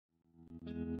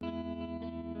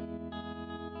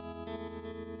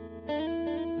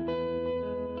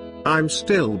I'm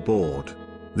still bored.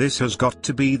 This has got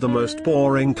to be the most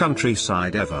boring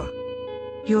countryside ever.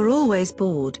 You're always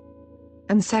bored.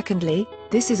 And secondly,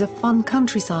 this is a fun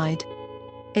countryside.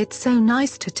 It's so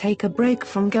nice to take a break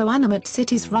from GoAnimate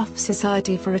City's rough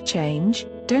society for a change,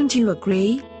 don't you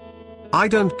agree? I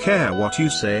don't care what you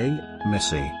say,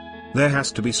 Missy. There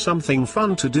has to be something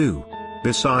fun to do,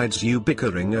 besides you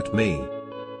bickering at me.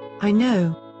 I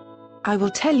know. I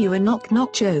will tell you a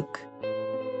knock-knock joke.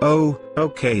 Oh,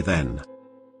 okay then.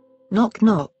 Knock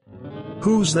knock.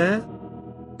 Who's there?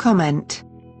 Comment.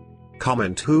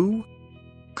 Comment who?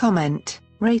 Comment,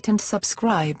 rate and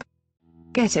subscribe.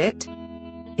 Get it?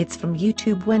 It's from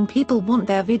YouTube when people want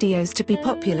their videos to be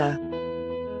popular.